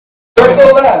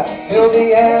Circle left till the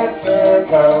answer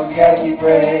comes. You gotta keep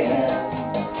praying,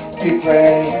 keep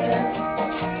praying,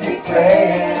 keep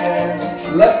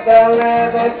praying. Left down in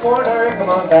that corner, come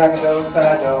on back and those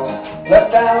side down.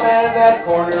 Left down in that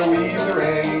corner, weave the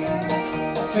ring.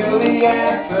 Till the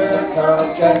answer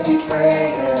comes, gotta keep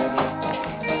praying.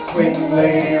 Swing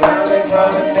lady round and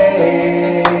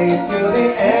promenade. Till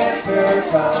the answer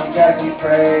comes, gotta keep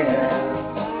praying.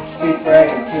 Keep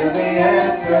praying till the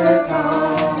answer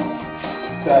comes.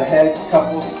 The head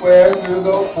couple squares we'll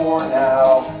go for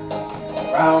now.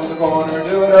 Round the corner,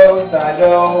 do it side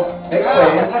do. Make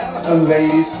waves, the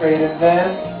lady straight and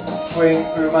then swing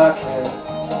through my friend.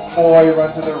 Boy,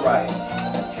 run to the right.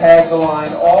 Tag the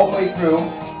line all the way through.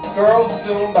 Girls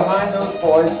zoom behind those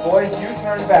boys. Boys, you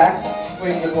turn back.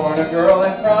 Swing the corner, girl,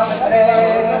 and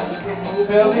promenade.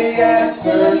 Till the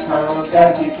answer comes,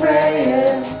 gotta keep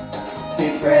praying.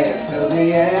 Keep praying till the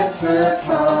answer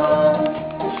comes.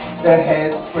 The head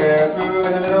square through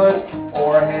in the middle is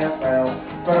four hands round.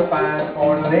 Gonna find the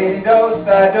corner, lady do,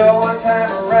 side do, one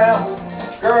time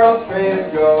around. Girl, straight and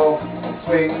go,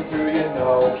 swing through your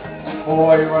nose.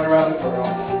 Boy, run around the girl.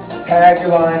 Tag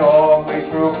your line all the way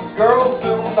through. Girls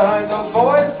zoom behind those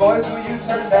boys. Boys, will you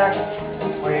turn back?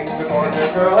 Swing the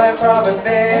corner, girl, and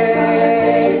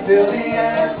promenade. Till the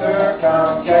answer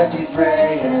comes, gotta keep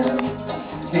praying.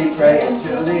 Keep praying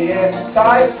till the end.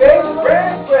 Side face,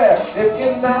 grand square. If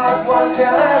you knock one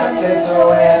time and there's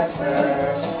no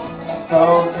answer,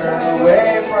 don't turn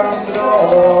away from the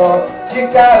door.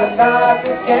 You gotta knock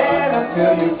again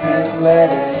until you can let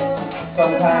it.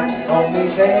 Sometimes it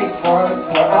only takes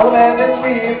one more. I'll land and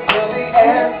weave till the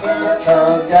answer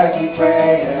comes. Gotta keep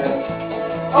praying.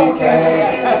 Keep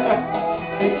praying.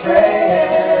 Keep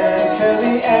praying till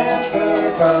the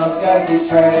answer comes. Gotta keep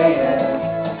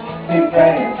praying. Keep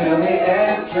praying till the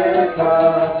answer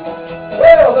comes.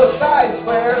 Well, the side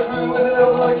square through in the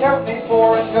middle of the count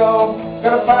before and go.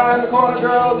 Gonna find the corner,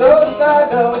 girl, do the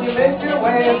side do, and you make your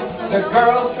way. The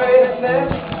girl straight and then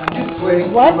you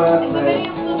swing to my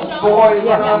friend. Boys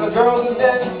run on the girls and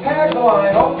then tag the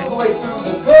line all the way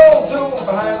through. The girls zoom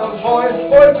behind those boys.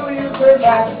 Boys, will you turn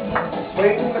back?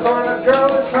 Swing the corner, girl,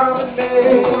 and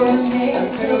promenade.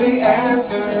 Until the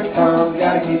answer comes,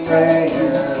 gotta keep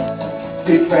praying.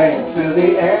 Keep praying till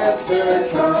the answer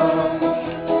comes.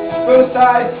 Both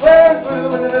sides square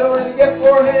through in the middle, and you get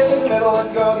four hands in the middle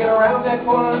and go get around that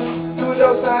corner. Do a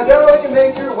do side do, and you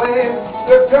make your way.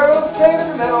 The girl straight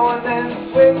in the middle and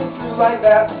then swing through like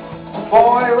that.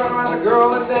 Boy, run around the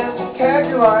girl and then tag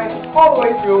your line all the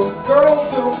way through. Girls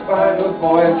zoom behind those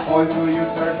boys. Boys, will you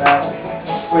turn back?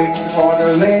 Swing the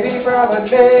corner, lady,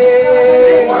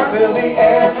 promenade. Till the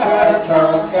answer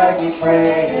comes, gotta keep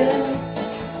praying.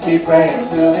 Keep praying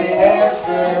till the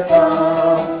answer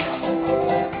comes.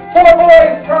 Four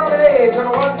boys, promenade,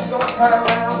 gonna once, gonna turn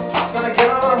around. Gonna get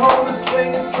on home and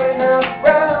swing her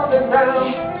round and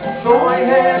round. Join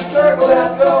hands, circle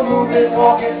that, go moving,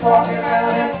 walking, talking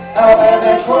around it. Out at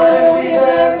that corner, we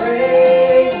that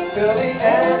ring. Till the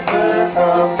answer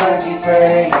comes, I keep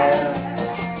praying.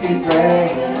 Keep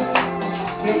praying,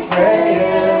 keep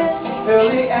praying. Till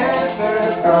the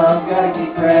answer comes, gotta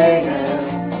keep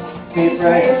praying. Keep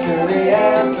praying till the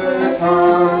answer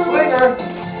comes. Swinger!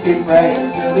 Keep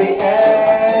praying till the answer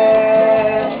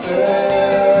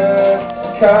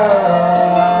comes.